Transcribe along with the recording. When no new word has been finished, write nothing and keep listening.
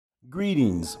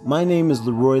Greetings, my name is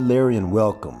Leroy Larry and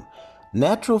welcome.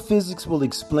 Natural physics will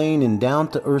explain in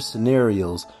down-to-earth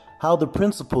scenarios how the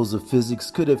principles of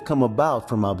physics could have come about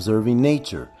from observing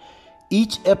nature.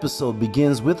 Each episode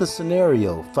begins with a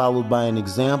scenario followed by an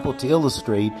example to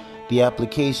illustrate the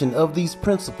application of these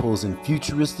principles in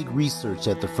futuristic research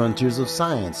at the frontiers of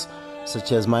science,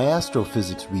 such as my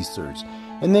astrophysics research,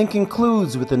 and then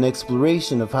concludes with an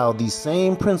exploration of how these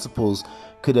same principles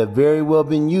could have very well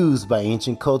been used by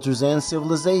ancient cultures and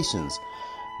civilizations.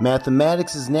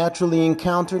 Mathematics is naturally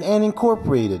encountered and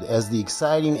incorporated as the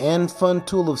exciting and fun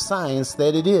tool of science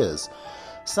that it is.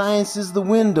 Science is the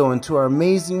window into our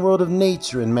amazing world of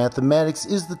nature, and mathematics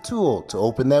is the tool to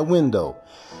open that window.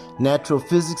 Natural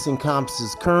physics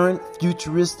encompasses current,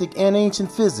 futuristic, and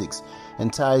ancient physics,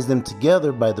 and ties them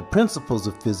together by the principles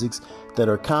of physics that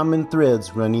are common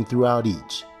threads running throughout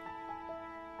each.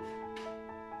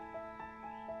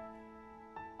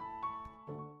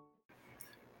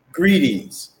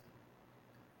 Greetings.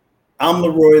 I'm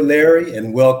Leroy Larry,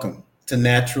 and welcome to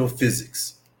Natural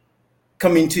Physics,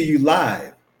 coming to you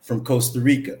live from Costa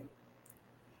Rica.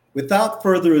 Without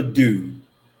further ado,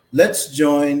 let's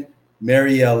join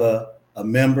Mariella, a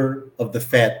member of the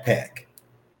Fat Pack.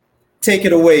 Take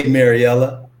it away,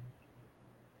 Mariella.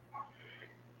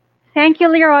 Thank you,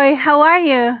 Leroy. How are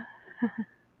you?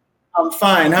 I'm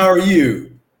fine. How are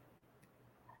you?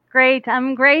 Great.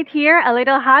 I'm great here. A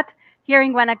little hot here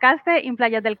in Guanacaste, in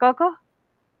Playa del Coco.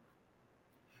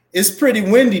 It's pretty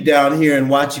windy down here in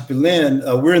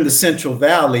Huachipilin. We're in the Central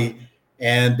Valley,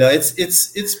 and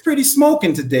it's pretty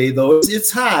smoking today, though.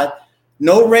 It's hot,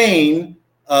 no rain,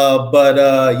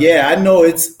 but yeah, I know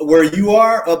it's where you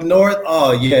are up north.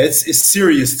 Oh yeah, it's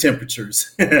serious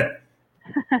temperatures.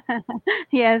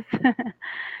 Yes.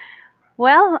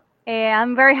 Well,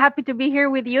 I'm very happy to be here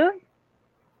with you.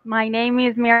 My name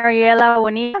is Mariela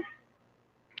Bonilla.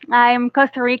 I am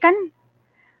Costa Rican.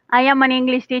 I am an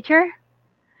English teacher.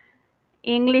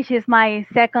 English is my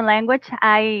second language.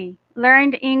 I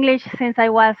learned English since I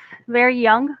was very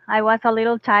young. I was a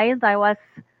little child. I was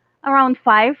around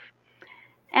 5.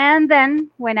 And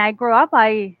then when I grew up,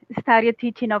 I started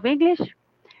teaching of English.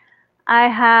 I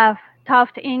have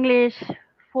taught English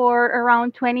for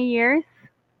around 20 years.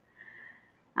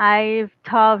 I've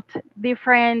taught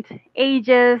different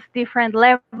ages, different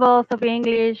levels of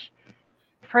English,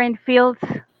 different fields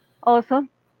also.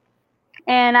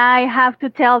 And I have to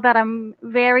tell that I'm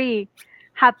very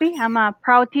happy. I'm a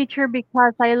proud teacher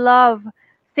because I love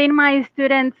seeing my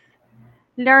students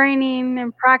learning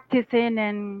and practicing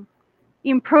and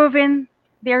improving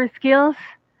their skills,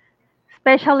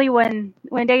 especially when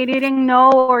they didn't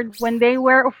know or when they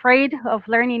were afraid of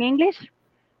learning English.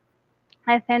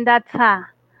 I think that's a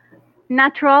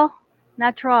natural.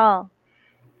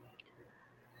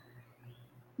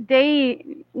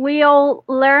 We all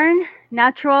learn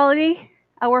naturally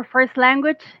our first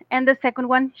language, and the second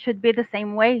one should be the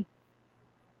same way.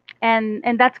 And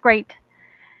that's great.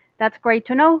 That's great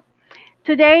to know.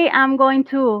 Today I'm going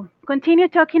to continue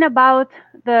talking about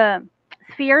the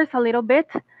spheres a little bit,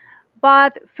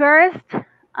 but first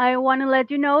I want to let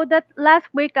you know that last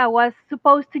week I was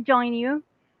supposed to join you,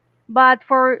 but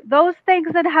for those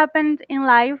things that happened in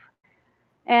life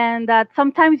and that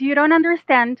sometimes you don't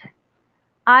understand,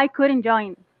 I couldn't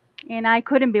join and I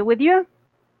couldn't be with you.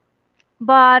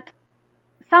 But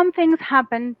some things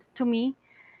happened to me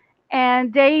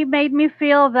and they made me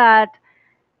feel that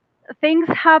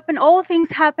all things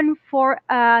happen for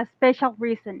a special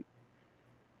reason.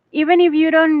 Even if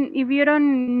you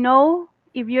don't know,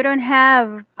 if you don't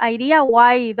have idea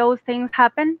why those things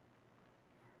happen,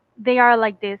 they are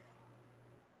like this.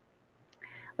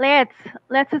 Let's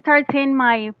start seeing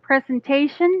my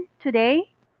presentation today.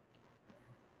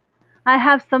 I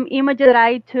have some images that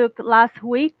I took last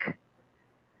week.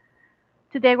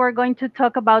 Today we're going to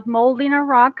talk about molding a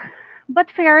rock. But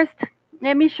first,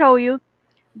 let me show you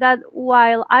that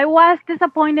while I was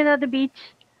disappointed at the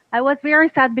beach, I was very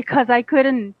sad because I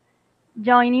couldn't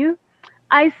join you.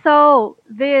 I saw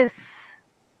this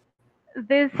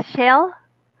shell,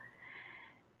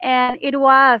 and it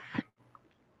was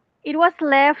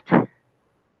left.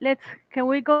 Can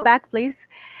we go back, please?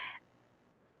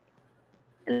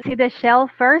 Let's see the shell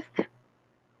first.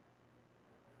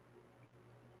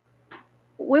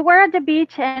 We were at the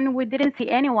beach and we didn't see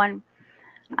anyone.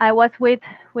 I was with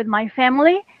my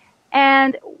family,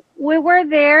 and we were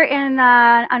there, and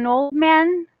an old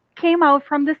man came out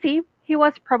from the sea. He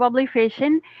was probably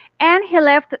fishing, and he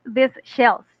left these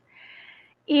shells.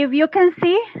 If you can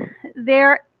see,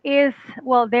 there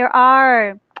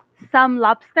are some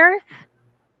lobsters.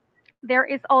 There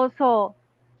is also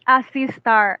a sea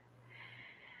star.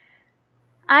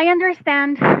 I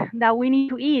understand that we need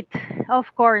to eat, of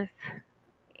course,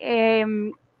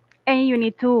 um, and you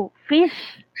need to fish.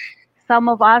 Some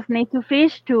of us need to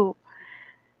fish to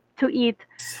eat,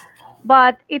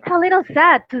 but it's a little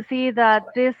sad to see that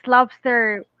this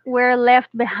lobster were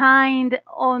left behind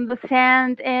on the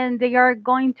sand and they are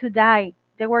going to die.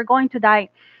 They were going to die.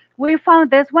 We found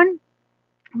this one,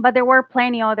 but there were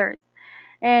plenty others.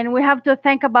 And we have to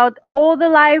think about all the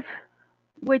life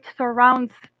which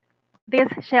surrounds these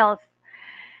shells.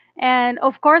 And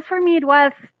of course, for me, it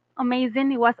was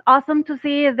amazing. It was awesome to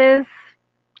see these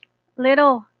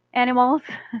little animals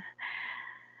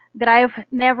that I've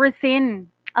never seen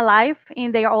alive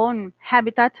in their own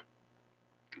habitat.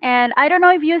 And I don't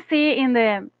know if you see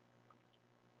in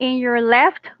your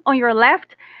left, on your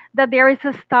left, that there is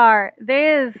a star.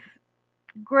 This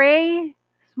gray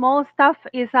small stuff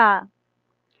is a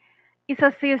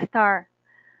sea star.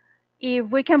 If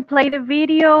we can play the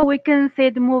video, we can see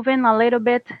it moving a little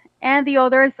bit, and the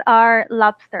others are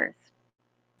lobsters.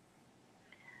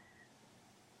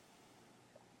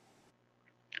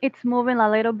 It's moving a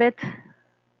little bit.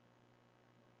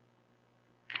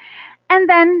 And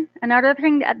then another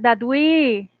thing that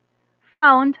we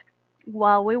found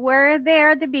while we were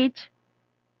there at the beach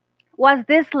was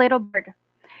this little bird.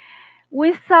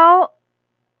 We saw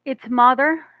its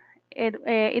mother.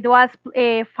 It was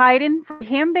fighting for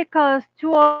him because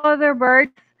two other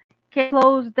birds came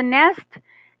close the nest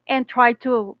and tried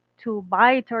to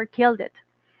bite or kill it.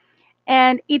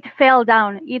 And it fell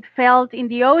down. It fell in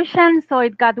the ocean, so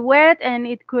it got wet and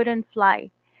it couldn't fly.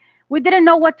 We didn't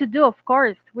know what to do, of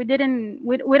course. We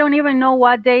don't even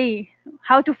know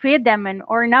how to feed them and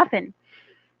or nothing.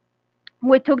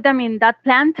 We took them in that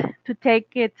plant to take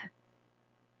it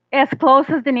as close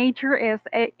as the nature as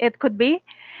it could be.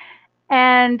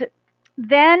 And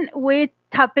then we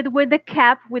top it with a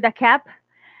cap,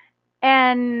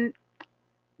 and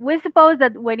we suppose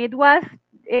that when it was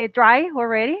dry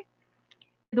already,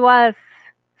 it was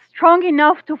strong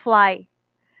enough to fly.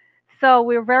 So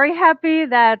we're very happy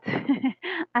that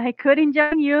I couldn't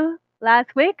join you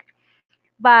last week,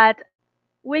 but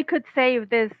we could save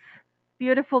this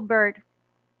beautiful bird.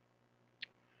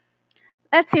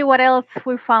 Let's see what else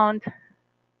we found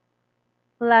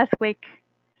last week.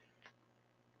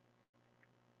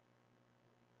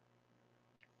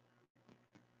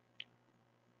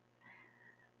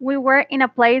 We were in a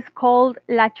place called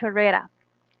La Chorrera.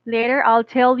 Later, I'll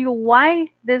tell you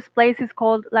why this place is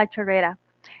called La Chorrera.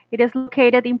 It is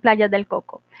located in Playa del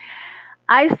Coco.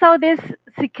 I saw these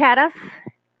cicadas,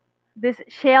 these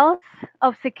shells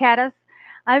of cicadas.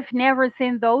 I've never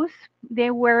seen those.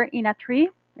 They were in a tree,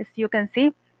 as you can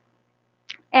see.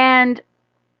 And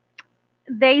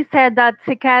they said that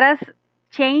cicadas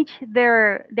change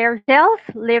their shells,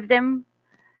 leave them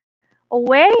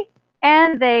away,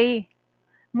 and they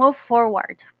move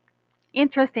forward.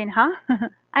 Interesting, huh?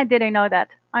 I didn't know that.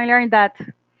 I learned that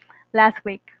last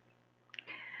week.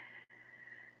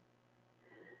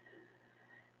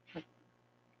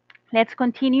 Let's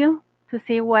continue to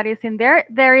see what is in there.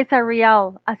 There is a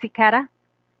real cicada.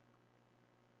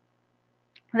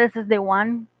 This is the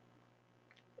one.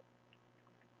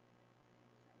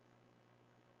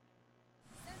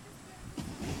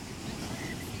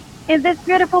 In this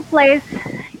beautiful place,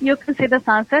 you can see the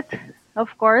sunset, of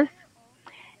course,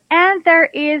 and there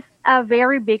is a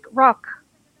very big rock.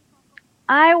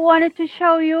 I wanted to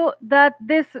show you that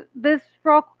this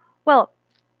rock, well,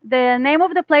 the name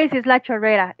of the place is La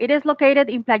Chorrera. It is located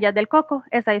in Playa del Coco,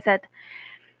 as I said.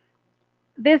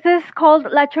 This is called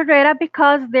La Chorrera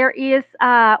because there is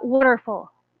a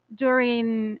waterfall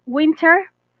during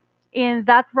winter in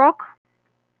that rock.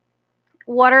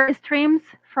 Water streams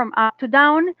from up to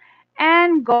down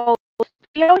and goes to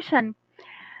the ocean.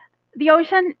 The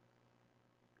ocean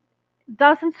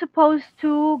doesn't supposed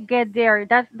to get there.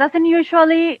 That doesn't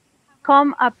usually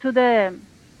come up to the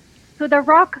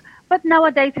rock, but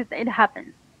nowadays it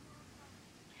happens.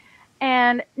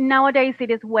 And nowadays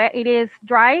it is wet, it is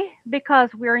dry because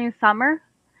we're in summer.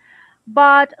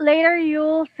 But later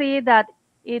you'll see that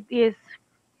it is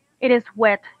it is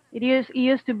wet. It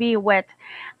used to be wet.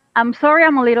 I'm sorry,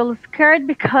 I'm a little scared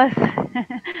because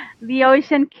the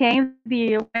ocean came,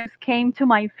 the waves came to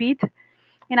my feet,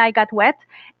 and I got wet.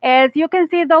 As you can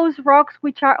see, those rocks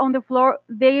which are on the floor,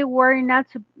 they were not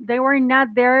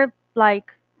there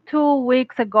like 2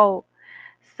 weeks ago.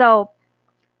 So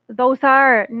those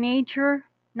are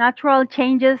natural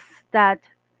changes that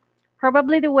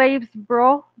probably the waves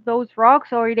brought those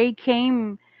rocks, or they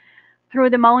came through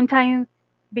the mountains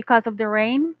because of the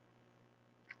rain.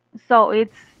 So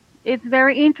it's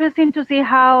very interesting to see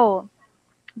how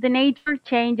the nature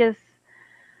changes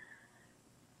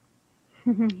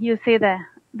You see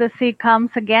the sea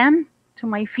comes again to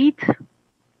my feet,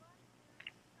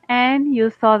 and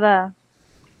you saw the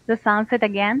sunset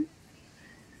again.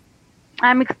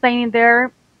 I'm explaining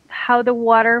there how the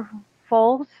water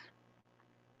falls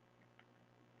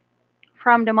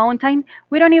from the mountain.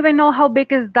 We don't even know how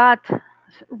big is that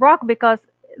rock because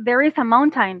there is a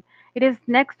mountain. It is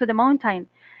next to the mountain.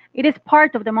 It is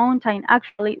part of the mountain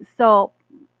actually, so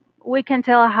we can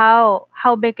tell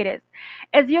how big it is.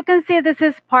 As you can see, this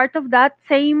is part of that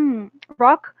same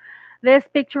rock. This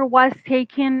picture was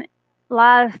taken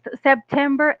last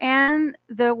September, and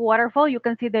the waterfall, you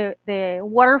can see the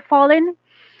water falling,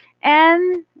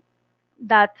 and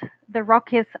that the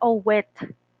rock is all wet.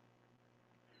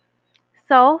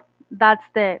 So that's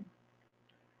the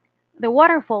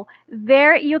waterfall.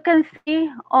 There you can see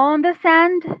on the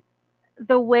sand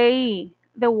the way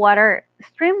the water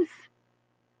streams.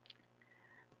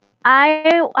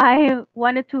 I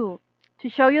wanted to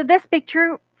show you this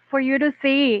picture for you to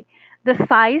see the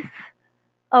size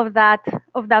of that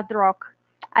rock.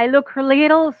 I look a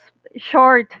little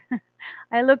short.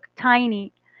 I look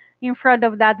tiny in front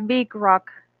of that big rock.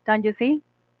 Don't you see?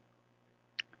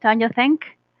 Don't you think?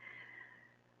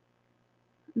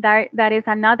 That is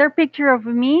another picture of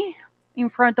me in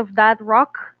front of that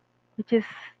rock, which is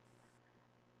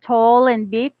tall and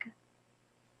big.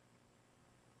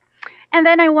 And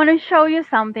then I want to show you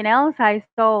something else. I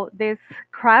saw this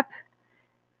crab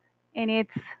in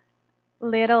its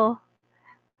little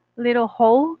little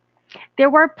hole. There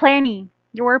were plenty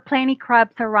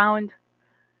crabs around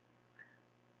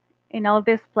in all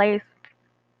this place.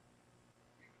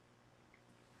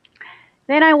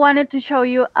 Then I wanted to show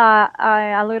you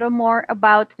a little more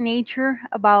about nature,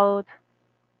 about,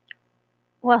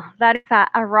 well, that is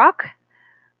a rock.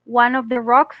 One of the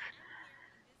rocks,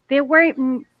 they were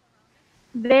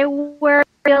they were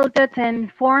built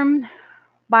and formed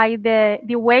by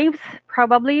the waves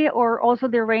probably, or also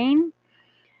the rain,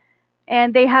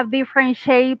 and they have different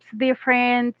shapes,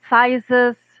 different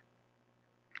sizes,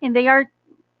 and they are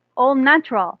all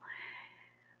natural.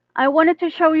 I wanted to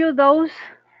show you those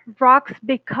rocks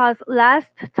because last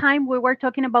time we were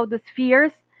talking about the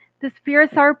spheres. The spheres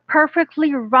are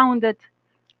perfectly rounded,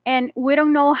 and we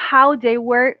don't know how they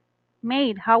were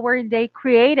made, how were they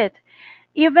created.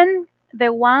 Even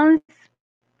the ones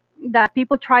that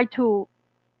people try to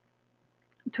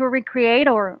recreate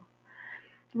or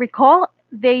recall,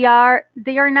 they are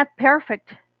not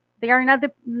perfect. They are not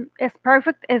as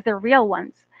perfect as the real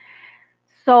ones.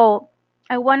 So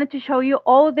I wanted to show you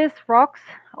all these rocks,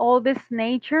 all this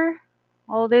nature,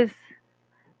 all this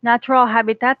natural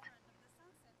habitat.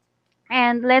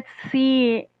 And let's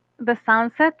see the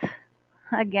sunset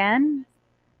again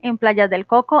in Playa del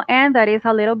Coco, and that is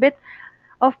a little bit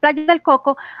of Playa del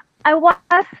Coco. I was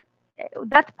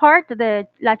that part, the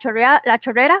La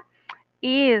Chorrera,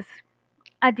 is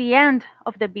at the end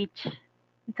of the beach.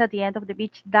 It's at the end of the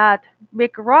beach. That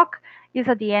big rock is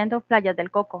at the end of Playa del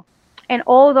Coco, and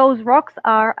all those rocks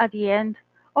are at the end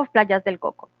of Playas del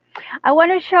Coco. I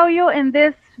want to show you in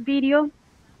this video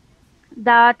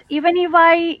that even if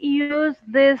I use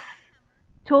these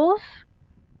tools,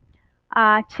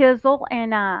 a chisel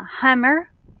and a hammer,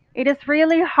 it is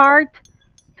really hard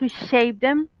to shape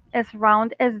them as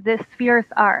round as the spheres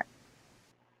are.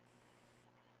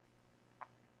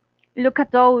 Look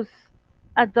at those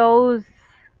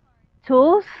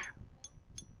tools.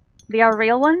 They are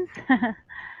real ones.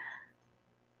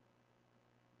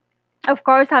 Of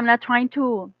course, I'm not trying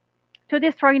to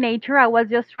destroy nature. I was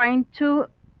just trying to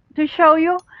show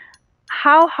you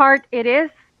how hard it is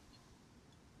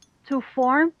to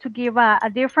form, to give a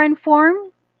different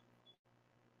form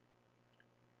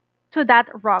to that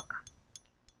rock.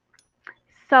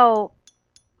 So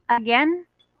again,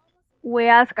 we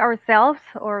ask ourselves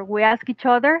or we ask each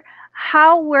other,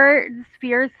 how were the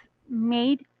spheres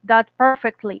made that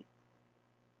perfectly?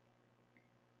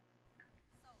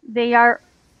 They are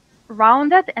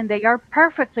rounded and they are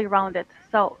perfectly rounded.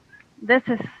 So this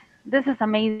is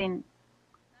amazing.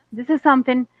 This is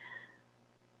something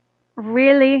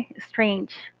really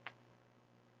strange.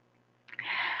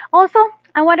 Also,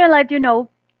 I want to let you know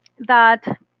that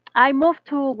I moved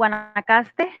to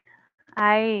Guanacaste.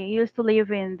 I used to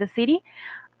live in the city.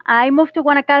 I moved to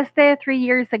Guanacaste 3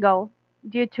 years ago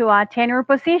due to a tenure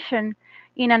position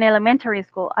in an elementary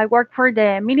school. I work for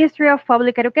the Ministry of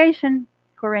Public Education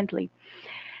currently.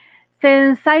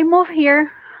 Since I moved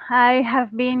here, I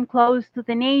have been close to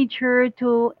the nature,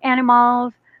 to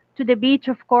animals, to the beach,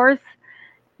 of course.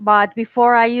 But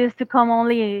before, I used to come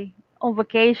only on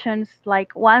vacations,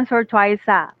 like once or twice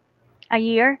a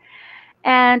year.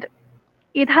 And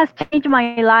it has changed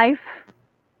my life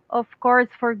of course,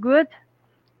 for good,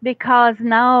 because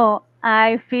now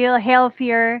I feel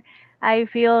healthier, I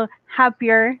feel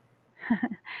happier.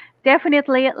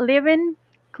 Definitely living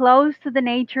close to the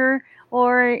nature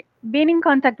or being in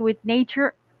contact with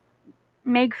nature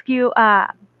makes you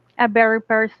a better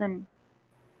person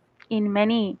in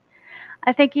many,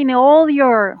 I think, in all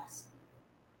your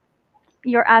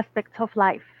aspects of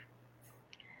life.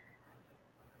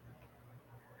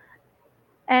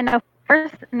 And of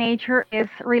course, nature is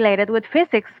related with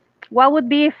physics. What would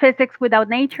be physics without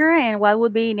nature, and what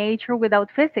would be nature without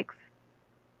physics?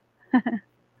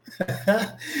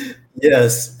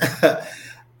 Yes.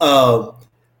 uh,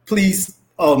 Please,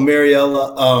 oh,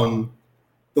 Mariella,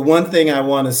 the one thing I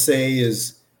want to say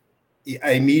is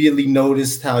I immediately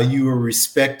noticed how you were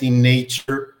respecting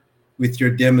nature with your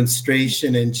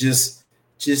demonstration and just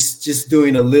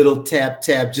doing a little tap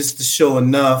tap just to show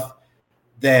enough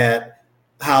that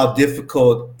how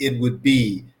difficult it would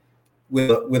be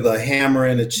with a hammer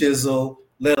and a chisel,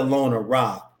 let alone a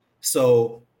rock.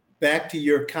 So back to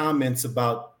your comments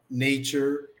about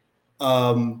nature,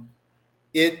 um,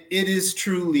 it is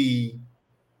truly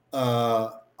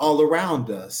all around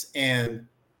us, and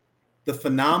the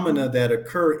phenomena Mhm. that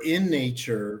occur in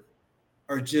nature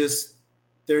are just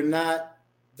they're not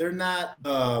they're not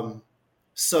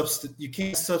you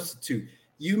can't substitute.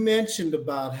 You mentioned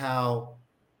about how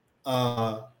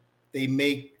uh, they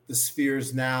make the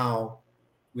spheres now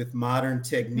with modern Mhm.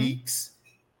 techniques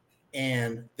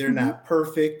and they're Mhm. not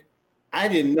perfect. I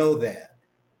didn't know that.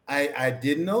 I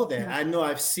didn't know that. Right. I know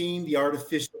I've seen the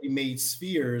artificially made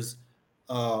spheres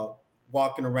uh,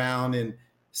 walking around in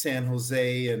San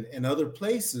Jose and other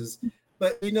places.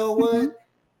 But you know Mhm. what?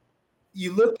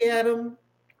 You look at them,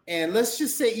 and let's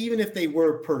just say, even if they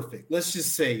were perfect, let's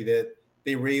just say that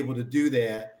they were able to do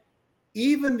that.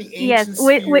 Even the Yes, ancient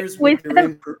spheres we with see their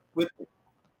them, with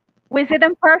we see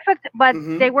them perfect, but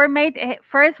they mhm. were made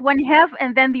first one half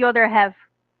and then the other half.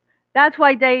 That's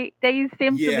why they seem to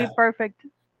be Yeah. perfect.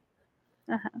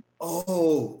 Uh-huh.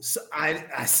 Oh, so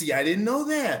I see. I didn't know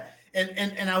that,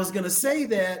 and I was going to say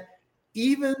that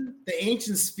even the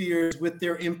ancient spheres with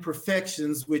their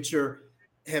imperfections, which are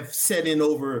have set in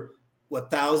over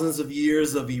what thousands of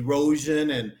years of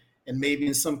erosion and maybe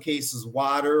in some cases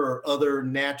water or other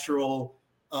natural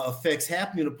effects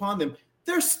happening upon them,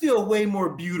 they're still way more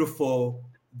beautiful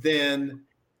than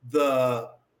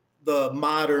the the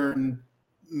modern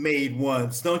made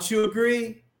ones. Don't you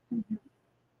agree? Mhm.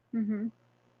 Mhm.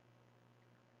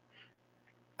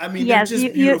 I mean, they're Yes, just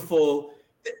you beautiful.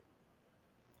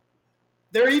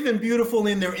 They're even beautiful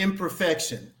in their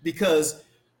imperfection because,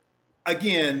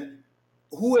 again,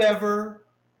 whoever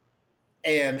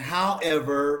and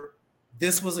however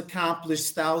this was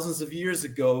accomplished thousands of years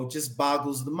ago just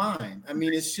boggles the mind. I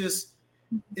mean, it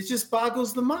just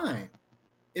boggles the mind.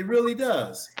 It really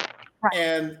does. right.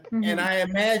 And Mhm. I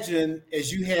imagine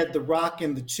as you had the rock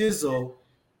and the chisel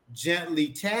gently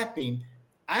tapping,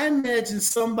 I imagine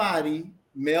somebody,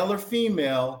 male or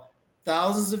female,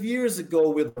 thousands of years ago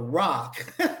with a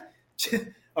rock,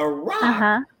 a rock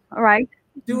Uh-huh. Right.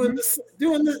 doing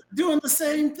Mhm. doing the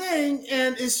same thing,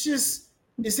 and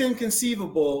it's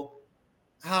inconceivable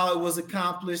how it was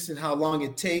accomplished and how long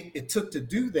it took to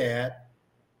do that.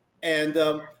 And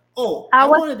oh, I I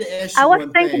was wanted to ask I you was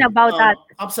one thinking thing. about that.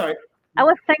 I'm sorry. I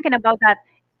was thinking about that.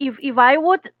 If I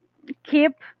would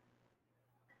keep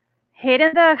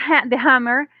hitting the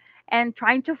hammer and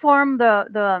trying to form the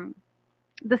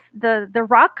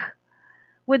rock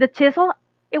with the chisel,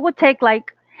 it would take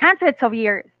like hundreds of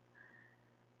years.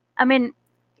 I mean,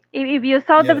 if you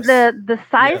saw Yes, the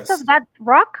size yes. of that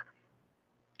rock,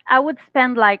 I would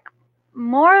spend like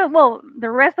more, well,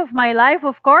 the rest of my life,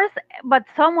 of course, but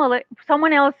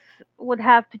someone else would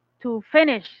have to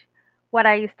finish what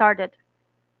I started.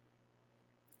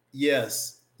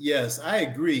 Yes, yes, I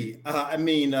agree. I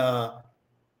mean,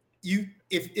 you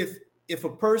if a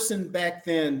person back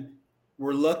then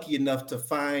were lucky enough to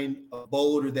find a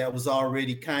boulder that was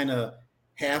already kind of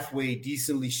halfway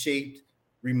decently shaped,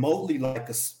 remotely like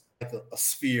a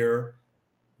sphere,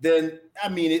 then I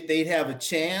mean, they'd have a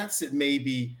chance. It may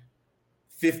be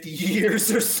 50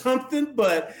 years or something,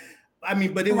 but I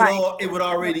mean, but Right. it would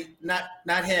already not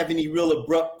have any real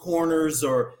abrupt corners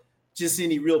or just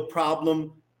any real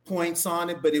problem points on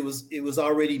it, but it was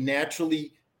already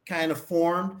naturally kind of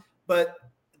formed. But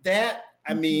that,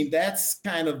 I Mhm. mean, that's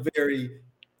kind of very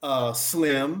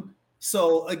slim.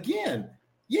 So again,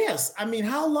 yes, I mean,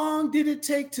 how long did it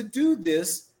take to do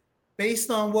this based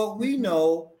on what we Mhm.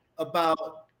 know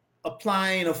about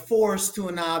applying a force to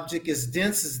an object as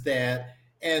dense as that?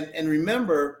 And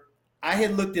remember, I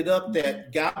had looked it up Mhm.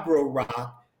 that Gabbro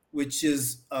rock which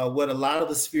is what a lot of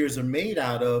the spheres are made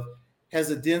out of, has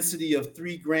a density of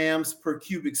 3 grams per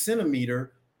cubic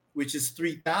centimeter, which is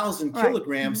 3,000 Right.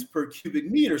 kilograms per cubic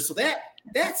meter. So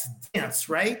that's dense,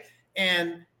 right?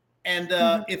 And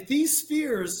if these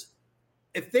spheres,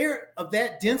 if they're of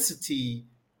that density,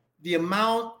 the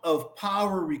amount of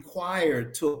power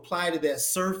required to apply to that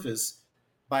surface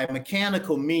by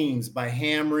mechanical means, by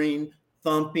hammering,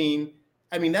 thumping,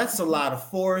 I mean, that's a lot of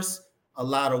force, a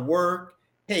lot of work.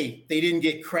 Hey, they didn't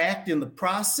get cracked in the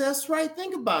process, right?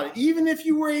 Think about it. Even if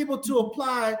you were able to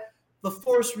apply the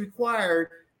force required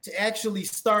to actually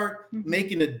start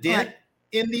making a dent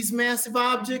in these massive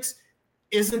objects,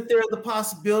 isn't there the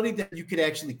possibility that you could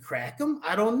actually crack them?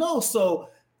 I don't know. So,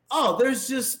 there's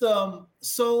just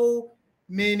so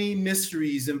many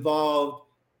mysteries involved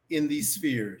in these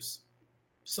spheres.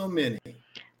 So many.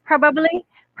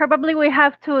 Probably we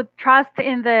have to trust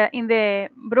in the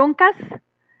Bruncas,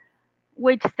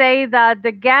 which say that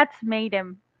the Gats made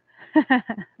him.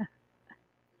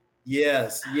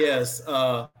 Yes.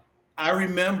 I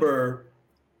remember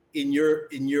in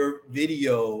your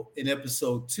video in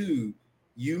episode 2,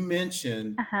 you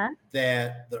mentioned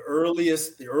that the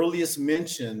earliest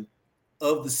mention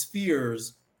of the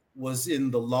spheres was in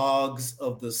the logs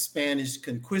of the Spanish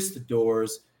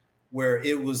conquistadors, where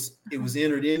it was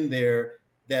entered in there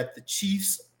that the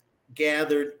chiefs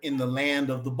gathered in the land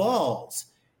of the balls.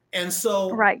 And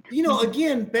so,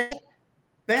 again,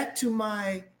 back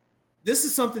to this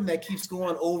is something that keeps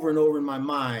going over and over in my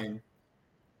mind.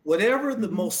 Whatever the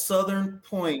most southern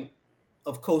point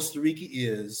of Costa Rica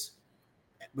is,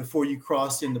 before you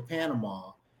cross into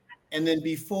Panama, and then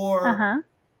before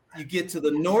you get to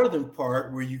the northern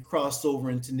part where you cross over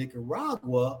into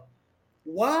Nicaragua,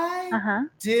 why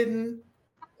didn't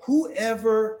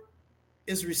whoever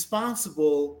is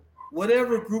responsible,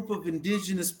 whatever group of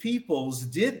indigenous peoples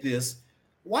did this,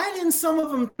 why didn't some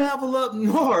of them travel up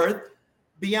north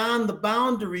beyond the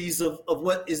boundaries of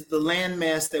what is the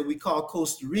landmass that we call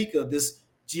Costa Rica, this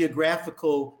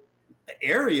geographical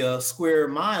area, square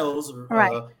miles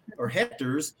or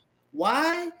hectares?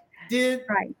 Why did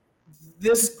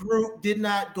this group did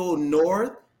not go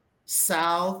north,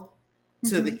 south,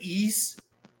 to the east,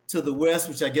 to the west,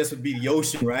 which I guess would be the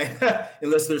ocean, right?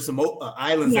 Unless there's some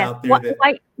islands out there.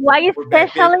 Why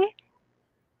especially?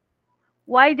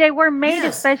 Why they were made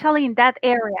especially in that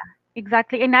area?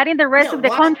 Exactly, and not in the rest of the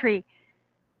country.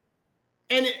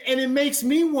 And it makes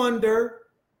me wonder,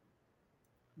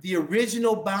 the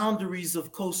original boundaries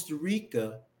of Costa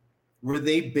Rica, were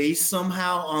they based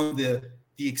somehow on the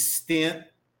extent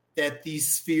that these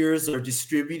spheres are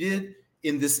distributed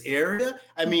in this area?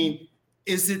 I mean,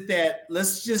 is it that,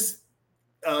 let's just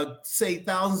say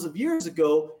thousands of years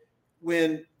ago,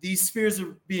 when these spheres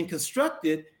are being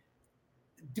constructed,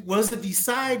 was it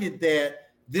decided that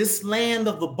this land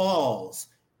of the balls,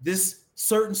 this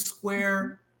certain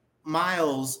square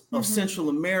miles of Central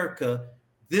America,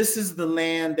 this is the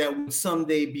land that would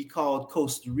someday be called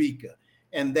Costa Rica?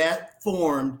 And that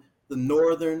formed the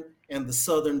northern and the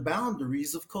southern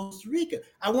boundaries of Costa Rica.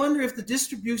 I wonder if the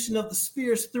distribution of the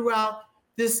spheres throughout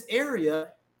this area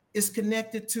is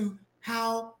connected to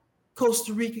how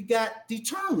Costa Rica got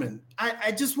determined.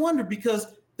 I just wonder, because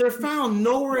they're found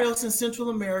nowhere else in Central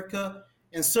America,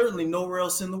 and certainly nowhere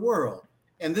else in the world.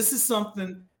 And this is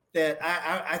something that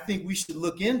I think we should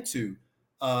look into.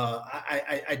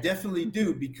 I definitely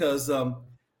do, because and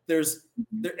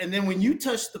then when you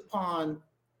touched upon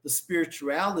the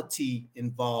spirituality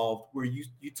involved, where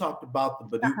you talked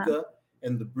about the Baduka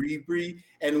and the Bribri,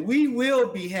 and we will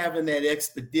be having that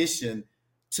expedition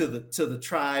to the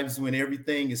tribes when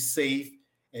everything is safe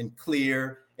and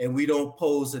clear and we don't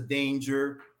pose a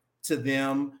danger to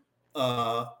them.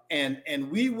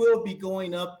 And we will be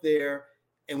going up there,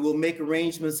 and we'll make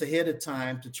arrangements ahead of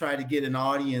time to try to get an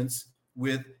audience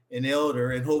with an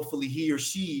elder, and hopefully he or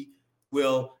she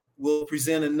will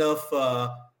present enough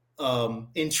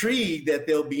intrigue that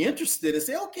they'll be interested and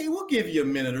say, okay, we'll give you a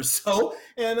minute or so,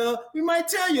 and we might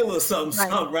tell you a little something,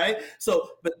 right? So,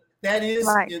 but that is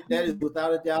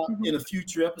without a doubt in a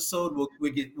future episode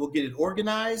we'll get it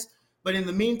organized. But in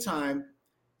the meantime,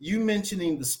 you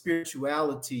mentioning the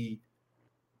spirituality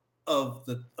of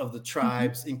the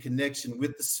tribes in connection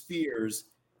with the spheres,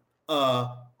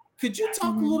 could you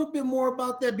talk a little bit more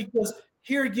about that? Because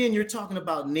here again, you're talking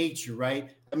about nature,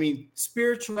 right? I mean,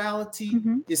 spirituality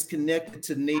is connected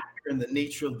to nature and the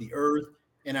nature of the earth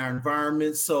and our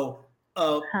environment. So,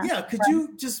 could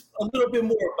you just a little bit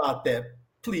more about that,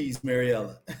 please,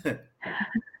 Mariela?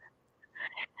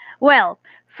 Well,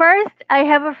 first, I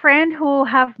have a friend who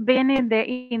have been in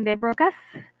the Bruncas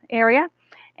area,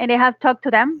 and they have talked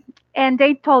to them, and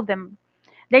they told them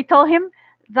They told him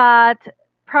that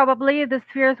probably the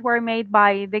spheres were made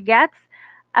by the Gets.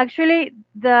 Actually,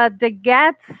 the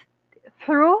Gets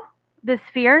threw the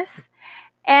spheres,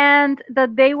 and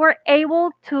that they were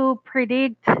able to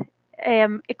predict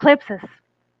eclipses.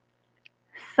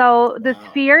 So the Wow.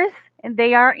 spheres, and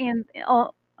they are in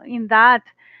that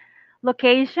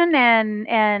location,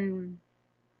 and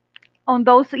on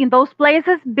those in those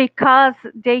places because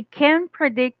they can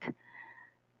predict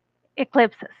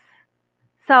eclipses.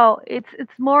 So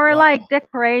it's more like Wow.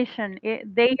 decoration.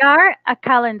 They are a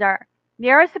calendar. They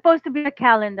are supposed to be a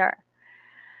calendar.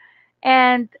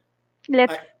 And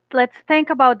let's I, let's think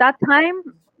about that time,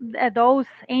 those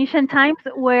ancient times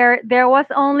where there was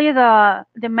only the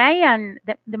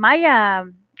Maya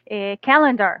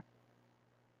calendar,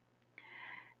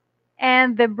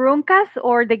 and the Bruncas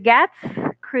or the Gats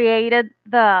created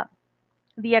the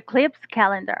eclipse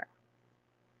calendar.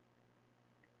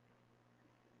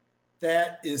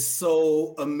 that is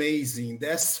so amazing.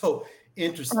 That's so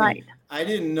interesting. Right. I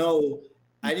didn't know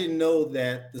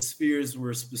that the spheres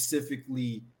were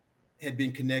specifically had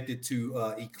been connected to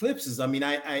eclipses. I mean,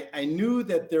 I knew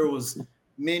that there was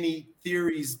many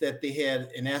theories that they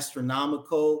had an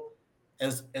astronomical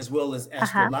as well as Uh-huh.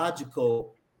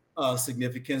 astrological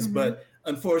significance, Hmm. but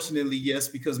unfortunately, yes,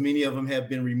 because many of them have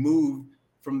been removed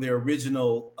from their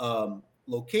original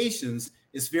locations,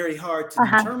 it's very hard to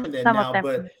Uh-huh. determine that Some of now. them.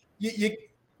 But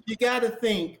you got to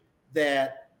think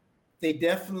that they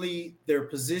definitely their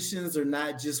positions are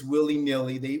not just willy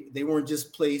nilly. They weren't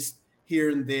just placed here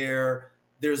and there.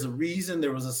 There's a reason.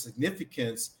 There was a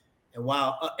significance. And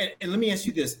wow. And let me ask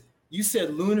you this: you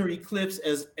said lunar eclipse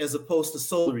as opposed to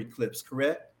solar eclipse,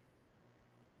 correct?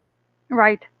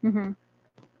 Right. Hmm.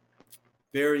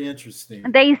 Very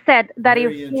interesting. They said that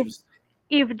Very interesting.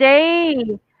 if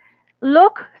they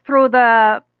look through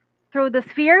the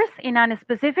spheres in a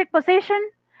specific position,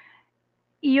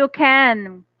 you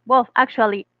can, well,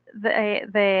 actually,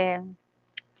 the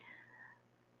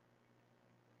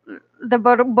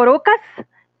Borucas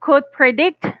could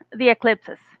predict the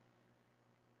eclipses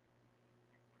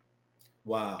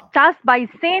Wow. just by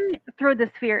seeing through the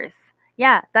spheres.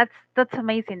 Yeah, that's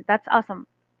amazing. That's awesome.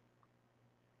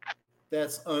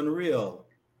 That's unreal.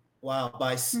 Wow.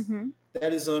 Hmm.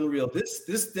 That is unreal.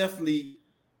 This definitely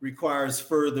requires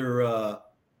further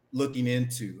looking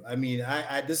into. I mean,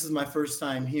 I this is my first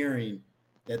time hearing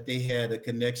that they had a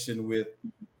connection with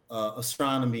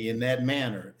astronomy in that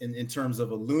manner in terms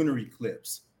of a lunar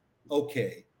eclipse.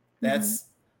 Okay, Hmm. that's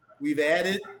we've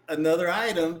added another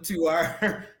item to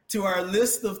our to our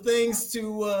list of things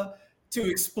to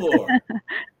explore.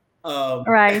 Um,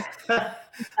 Right.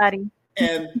 Study.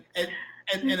 and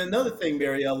and another thing,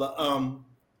 Mariella,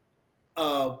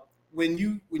 uh, when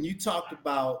you talked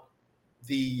about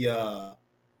the uh,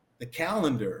 the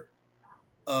calendar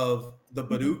of the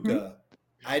Hmm. Baduka,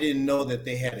 I didn't know that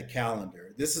they had a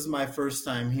calendar. This is my first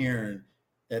time hearing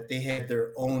that they had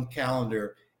their own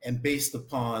calendar and based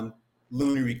upon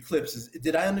lunar eclipses.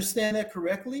 Did I understand that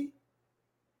correctly?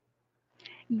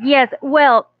 Yes.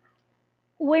 Well,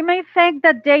 we may think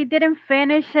that they didn't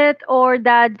finish it, or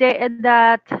that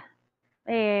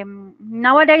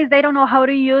nowadays they don't know how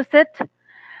to use it,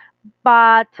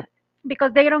 but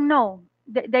because they don't know,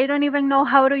 they don't even know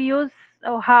how to use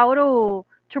or how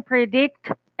to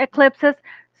predict eclipses.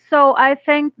 So I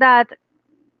think that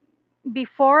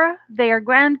before, their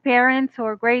grandparents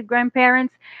or great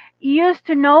grandparents used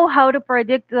to know how to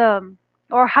predict the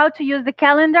or how to use the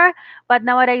calendar, but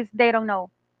nowadays they don't know.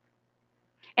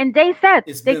 And they said,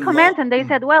 It's they been comment long. and they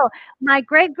said, well, my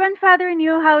great grandfather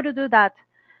knew how to do that,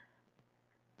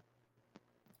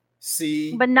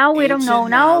 See, but now we don't know. ancient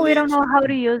Now we don't knowledge. know how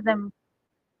to use them.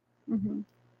 Hmm.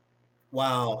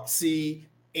 Wow. See,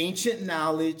 ancient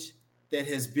knowledge that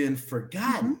has been Hmm.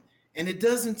 forgotten. And it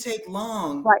doesn't take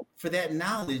long Right. for that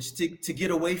knowledge to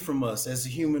get away from us as a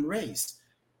human race.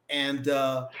 And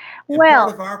part Well,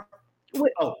 of our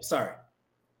we, oh, sorry.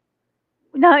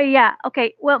 no, yeah,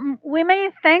 okay. Well, we may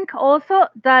think also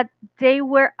that they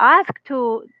were asked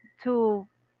to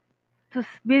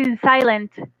be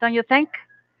silent, don't you think?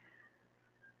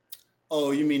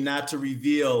 Oh, you mean not to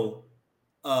reveal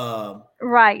uh,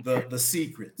 Right. the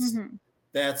secrets? Hmm.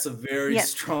 That's a very Yes.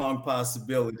 strong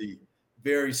possibility.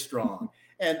 Very strong.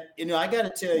 And I got to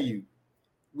tell you,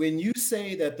 when you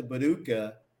say that the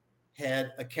Baduka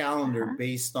had a calendar Uh-huh.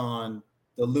 based on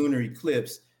the lunar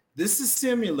eclipse, this is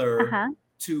similar Uh-huh.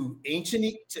 to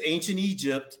ancient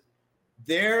Egypt.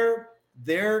 Their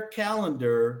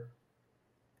calendar,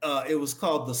 it was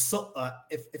called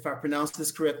if I pronounce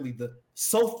this correctly, the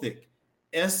Sothic,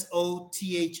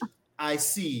 Sothic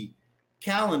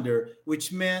calendar,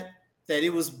 which meant that it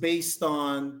was based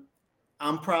on,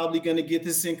 I'm probably going to get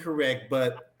this incorrect,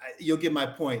 but you'll get my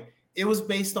point. It was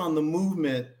based on the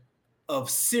movement of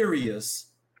Sirius,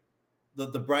 the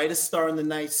brightest star in the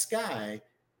night sky,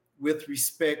 with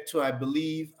respect to, I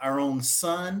believe, our own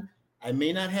sun. I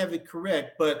may not have it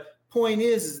correct, but point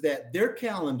is that their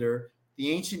calendar, the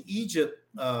ancient Egypt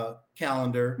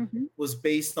calendar, was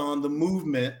based on the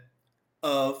movement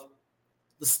of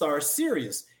the star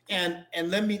Sirius. And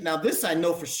let me, now this I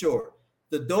know for sure,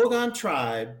 the Dogon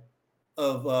tribe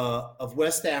of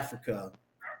West Africa,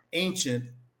 ancient,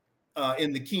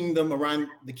 in the kingdom, around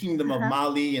the kingdom of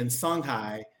Mali and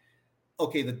Songhai.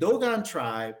 Okay, the Dogon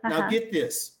tribe, now get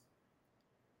this.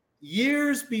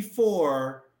 Years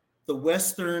before the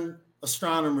Western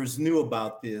astronomers knew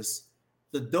about this,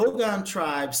 the Dogon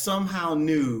tribe somehow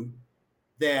knew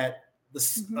that the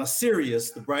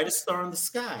Sirius, the brightest star in the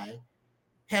sky,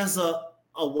 has a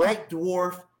white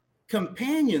dwarf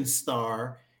companion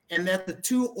star, and that the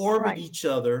two orbit each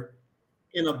other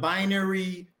in a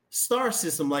binary star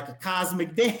system, like a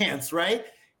cosmic dance, right?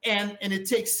 And it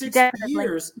takes 60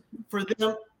 years for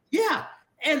them. Yeah,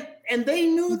 and they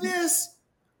knew this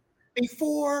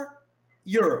before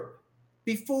Europe,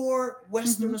 before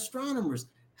Western astronomers.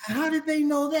 How did they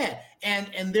know that?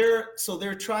 And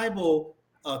their tribal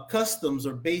customs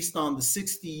are based on the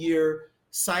 60-year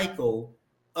cycle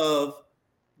of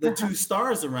the two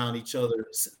stars around each other.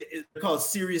 It's called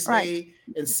Sirius A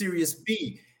and Sirius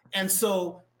B. And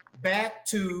so back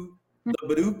to the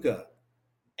Baduka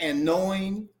and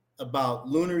knowing about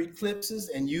lunar eclipses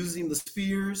and using the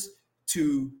spheres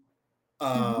to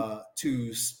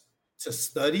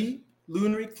study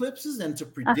lunar eclipses and to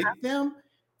predict them.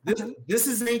 This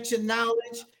is ancient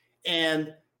knowledge,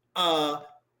 and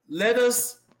let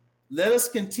us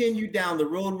continue down the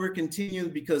road we're continuing,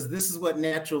 because this is what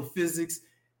natural physics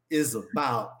is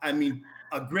about. I mean,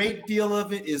 a great deal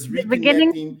of it is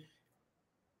reconnecting.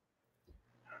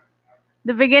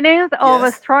 The beginnings of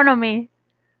astronomy.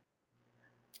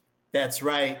 That's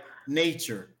right.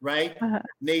 Nature, right?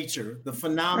 Nature, the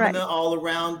phenomena all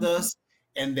around us,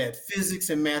 and that physics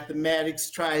and mathematics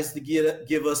tries to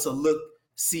give us a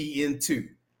look-see into.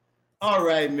 All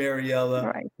right,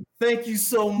 Mariella. Thank you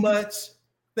so much.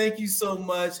 Thank you so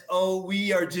much. Oh,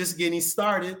 we are just getting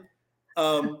started.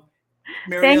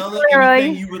 Mariella,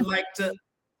 anything you would like to,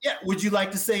 would you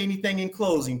like to say anything in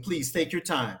closing? Please take your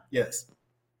time. Yes.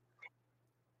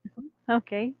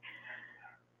 Okay.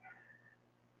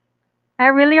 I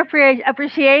really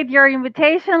appreciate your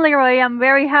invitation, Leroy. I'm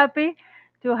very happy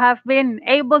to have been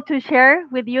able to share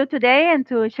with you today and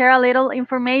to share a little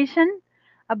information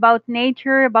about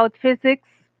nature, about physics,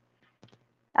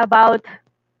 about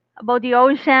the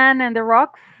ocean and the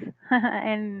rocks,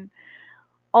 and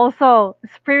also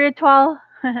spiritual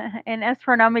and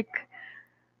astronomic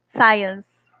science.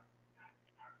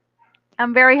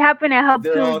 I'm very happy, and I hope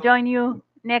to join you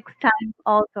next time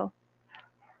also.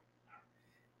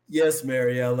 Yes,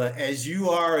 Mariella, as you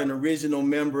are an original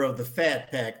member of the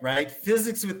Fat Pack, right?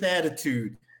 Physics with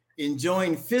Attitude,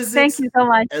 enjoying physics. Thank you so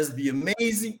much. As the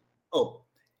amazing,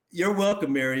 you're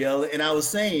welcome, Mariella. And I was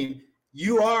saying,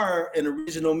 you are an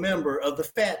original member of the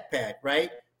Fat Pack, right?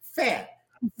 Fat,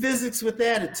 Physics with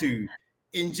Attitude,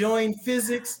 enjoying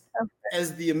physics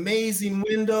as the amazing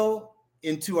window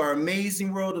into our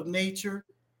amazing world of nature,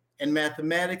 and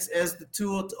mathematics as the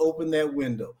tool to open that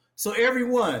window. So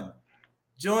everyone,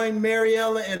 join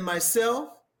Mariella and myself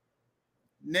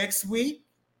next week.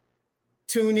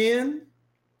 Tune in,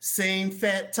 same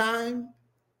fat time,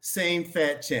 same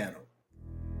fat channel.